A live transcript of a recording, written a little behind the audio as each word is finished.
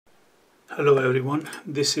Hello everyone,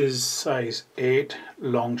 this is size 8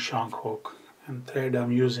 long shank hook and thread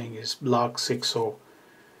I'm using is block 60.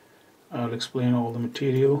 I'll explain all the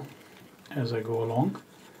material as I go along.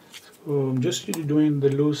 So I'm just doing the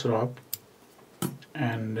loose wrap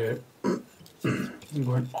and I'm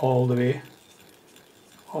going all the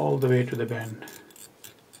way to the bend.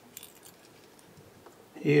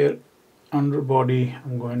 Here under body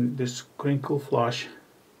I'm going this crinkle flush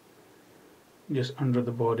just under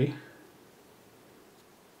the body.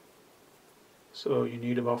 So you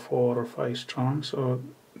need about 4 or 5 strands, so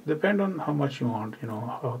depend on how much you want,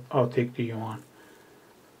 how thick do you want.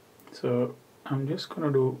 So I'm just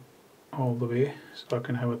gonna do all the way so I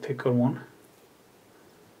can have a thicker one.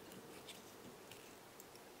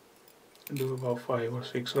 Do about 5 or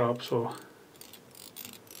 6 wraps. So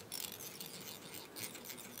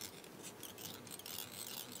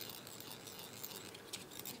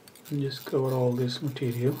just cover all this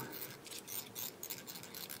material.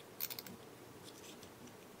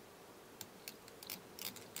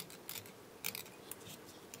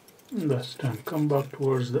 That's done. Come back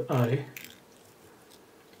towards the eye.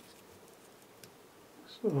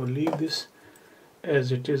 So leave this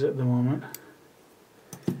as it is at the moment.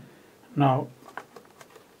 Now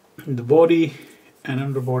the body and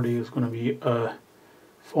underbody is going to be a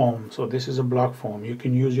foam. So this is a block foam. You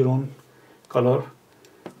can use your own color.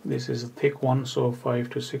 This is a thick one, so 5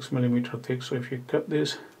 to 6 millimeter thick. So if you cut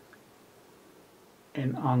this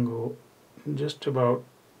in angle just about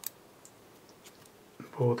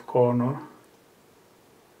both corner,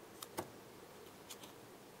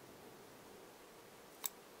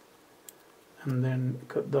 and then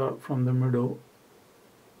cut that from the middle.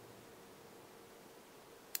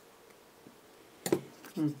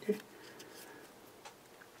 Okay.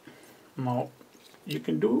 Now you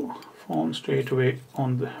can do foam straight away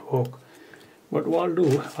on the hook, but what I'll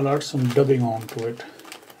do, I'll add some dubbing onto it.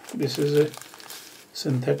 This is a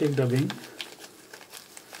synthetic dubbing,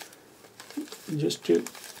 just to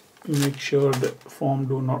make sure the foam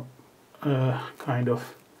do not kind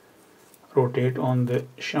of rotate on the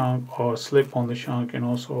shank or slip on the shank, and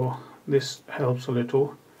also this helps a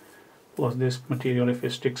little. Plus this material, if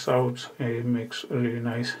it sticks out, it makes a really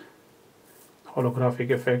nice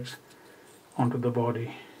holographic effects onto the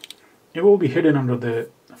body. It will be hidden under the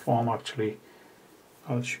foam actually.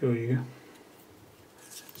 I'll show you.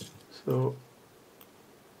 So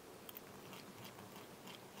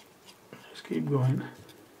just keep going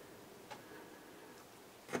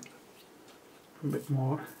a bit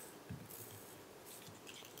more.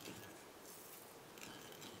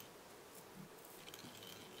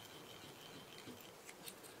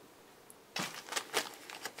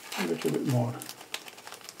 A little bit more.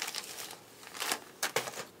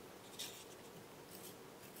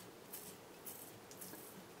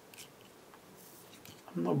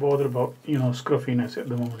 I'm not bothered about scruffiness at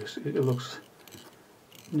the moment. It looks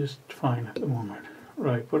just fine at the moment.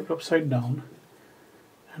 Right, put it upside down,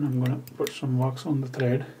 and I'm gonna put some wax on the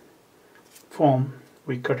thread. Foam,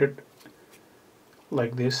 we cut it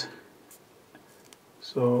like this.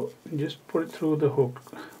 So just put it through the hook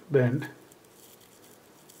bend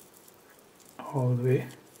all the way,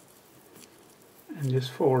 and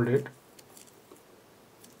just fold it,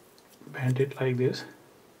 bend it like this,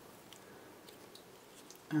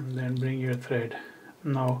 and then bring your thread.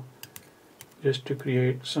 Now just to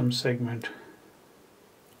create some segment,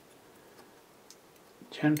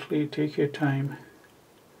 gently take your time.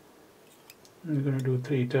 I'm going to do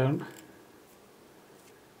 3 turn,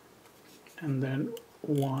 and then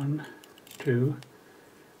 1, 2,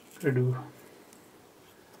 do.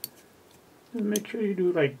 And make sure you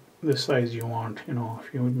do like the size you want.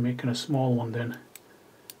 If you're making a small one, then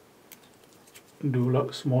do a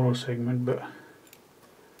lot smaller segment. But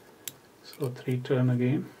so 3 turn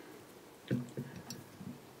again.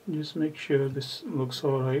 Just make sure this looks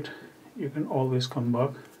alright. You can always come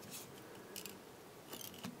back.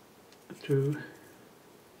 2.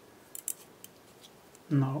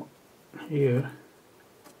 Now here,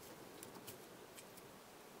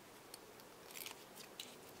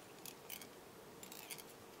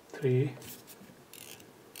 three,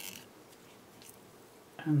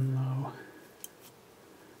 and now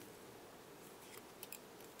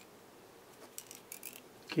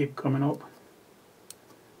keep coming up.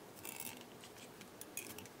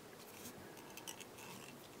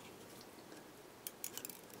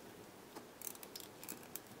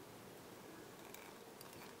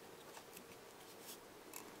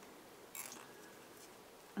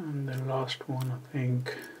 And the last one, I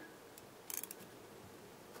think.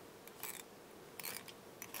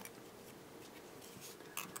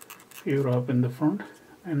 Few up in the front,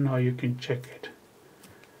 and now you can check it.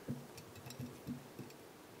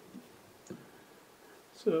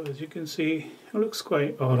 So as you can see, it looks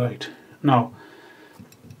quite alright. Now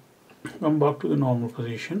come back to the normal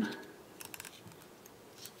position,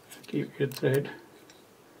 keep your thread.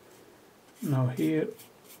 Now here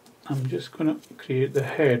I'm just gonna create the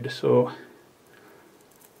head, so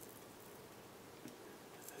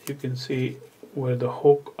you can see where the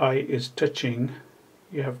hook eye is touching,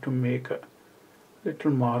 you have to make a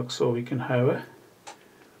little mark, so we can have a,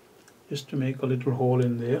 just to make a little hole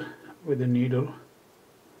in there with a needle,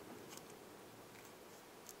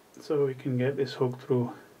 so we can get this hook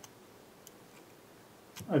through.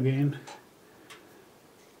 Again,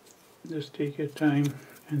 just take your time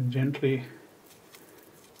and gently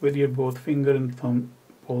with your both finger and thumb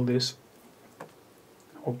pull this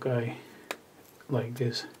hook eye like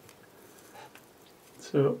this.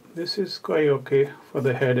 So this is quite okay for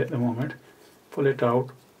the head at the moment. Pull it out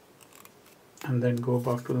and then go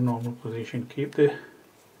back to the normal position. Keep the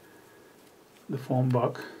foam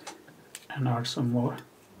back and add some more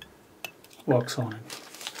wax on it.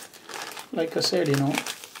 Like I said, you know,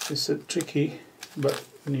 it's tricky, but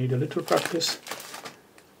you need a little practice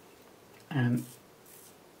and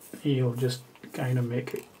you'll just kind of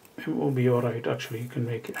make it. It will be alright. Actually, you can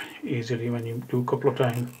make it easily when you do a couple of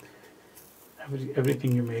times.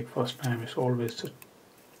 Everything you make first time is always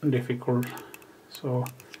difficult, so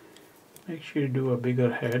make sure you do a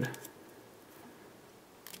bigger head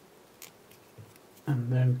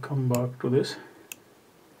and then come back to this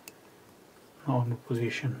normal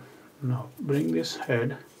position. Now bring this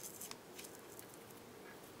head,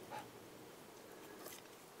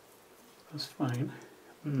 that's fine.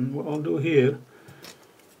 And what I'll do here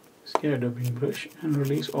is get a dubbing brush and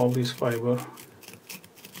release all this fiber.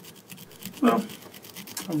 Well,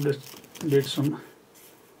 I've just did some,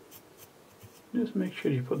 just make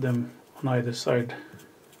sure you put them on either side,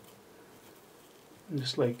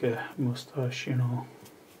 just like a mustache, you know,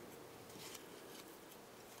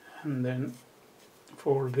 and then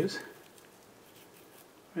fold this,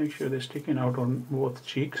 make sure they're sticking out on both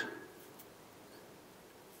cheeks,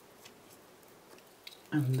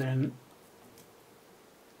 and then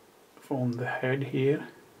form the head here.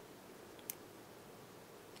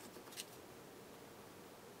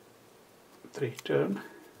 Three turn,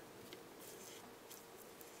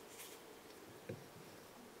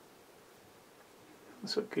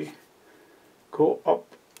 that's okay. Go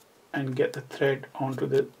up and get the thread onto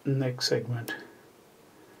the neck segment,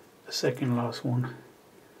 the second last one,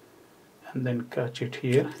 and then catch it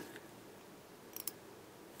here.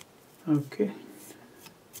 Okay,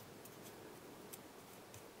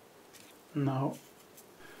 now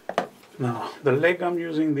the leg I'm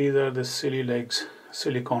using, these are the silly legs,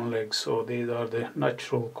 silicone legs, so these are the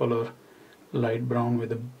natural color, light brown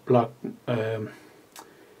with a black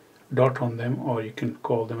dot on them, or you can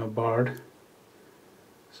call them a barred.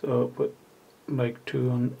 So put like two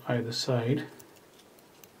on either side,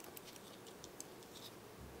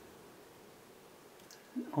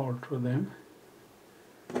 alter them,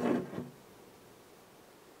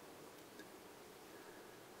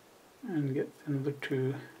 and get another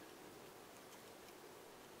two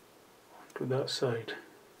to that side.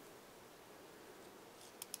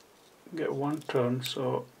 Get one turn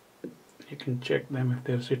so you can check them if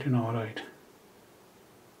they're sitting alright.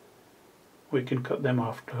 We can cut them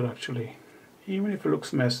after, actually. Even if it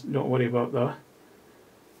looks mess, don't worry about that.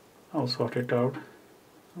 I'll sort it out.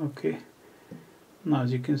 Okay. Now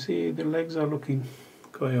as you can see, the legs are looking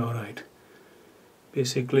quite alright.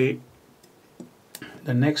 Basically,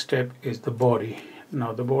 the next step is the body.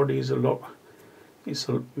 Now the body is it's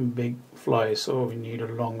a big fly, so we need a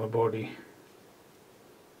longer body.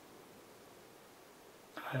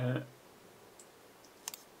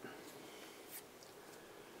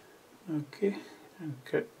 Okay, and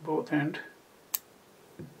cut both ends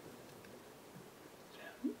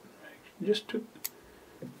just to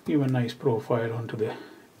give a nice profile onto the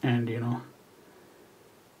end, you know.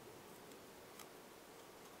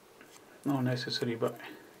 Not necessary, but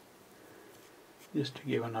just to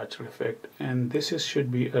give a natural effect. And this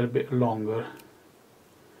should be a bit longer.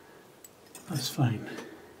 That's fine.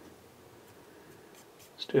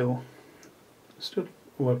 Still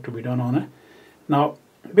work to be done on it. Now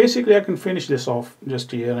basically I can finish this off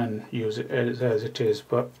just here and use it as it is,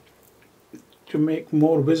 but to make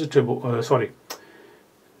more visitable,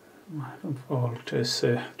 my fault is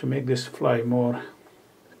to make this fly more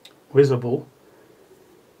visible.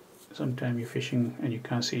 Sometimes you're fishing and you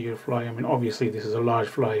can't see your fly. I mean, obviously this is a large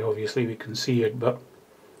fly, obviously we can see it, but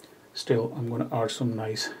still I'm going to add some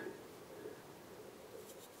nice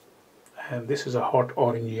and this is a hot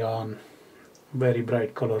orange yarn, very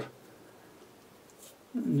bright color.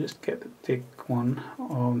 Just get the thick one,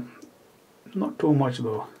 not too much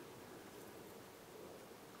though.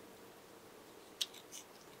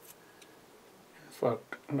 In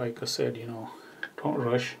fact, like I said, you know, don't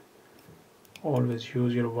rush. Always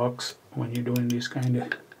use your wax when you're doing this kind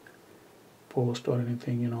of post or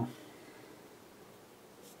anything, you know.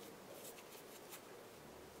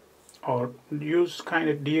 Or use kind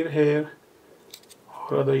of deer hair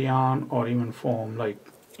or other yarn, or even foam, like,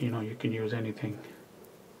 you know, you can use anything.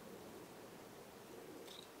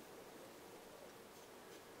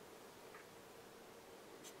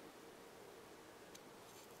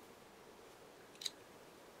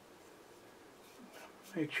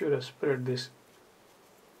 Make sure I spread this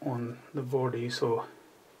on the body so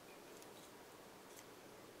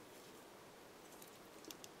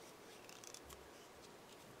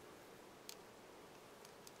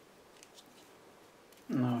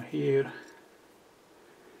now here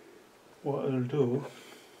what I'll do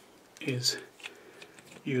is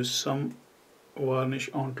use some varnish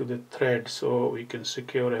onto the thread so we can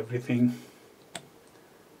secure everything.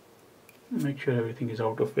 Make sure everything is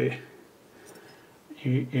out of way.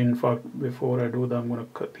 In fact, before I do that, I'm going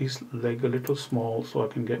to cut this leg a little small so I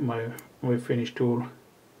can get my finish tool.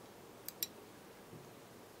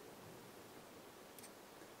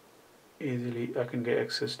 Easily I can get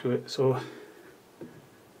access to it, so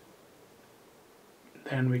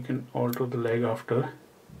then we can alter the leg after,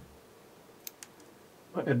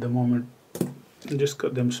 but at the moment just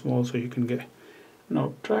cut them small so you can get.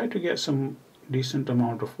 Now try to get some decent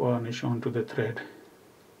amount of varnish onto the thread,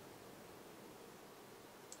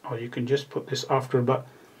 or you can just put this after, but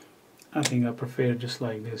I think I prefer just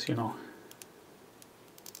like this, you know.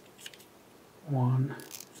 1,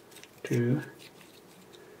 2,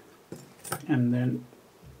 and then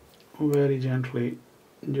very gently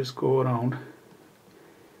just go around.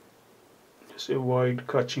 Just avoid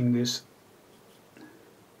catching this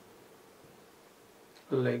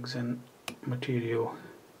legs and material.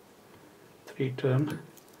 3 turn.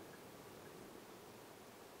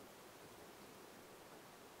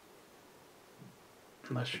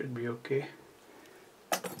 That should be okay,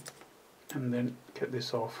 and then get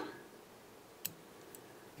this off.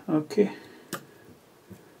 Okay,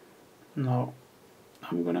 now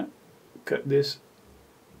I'm gonna cut this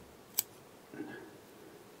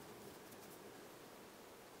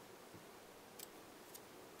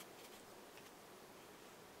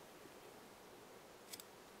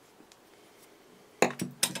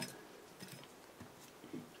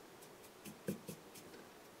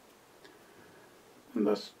and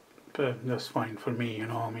that's fine for me, you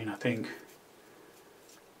know. I mean, I think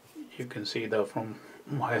you can see that from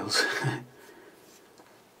miles.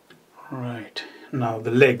 Right, now the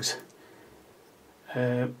legs.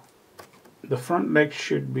 The front leg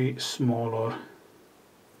should be smaller,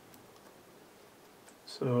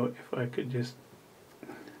 so if I could just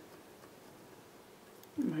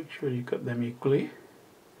make sure you cut them equally,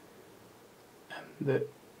 and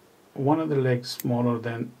one of the legs smaller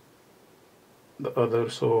than the other,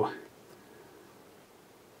 so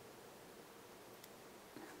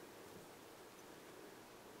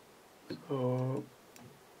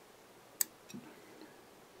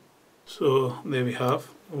there we have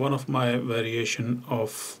one of my variation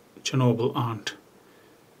of Chernobyl ant.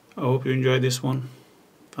 I hope you enjoyed this one.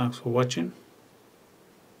 Thanks for watching.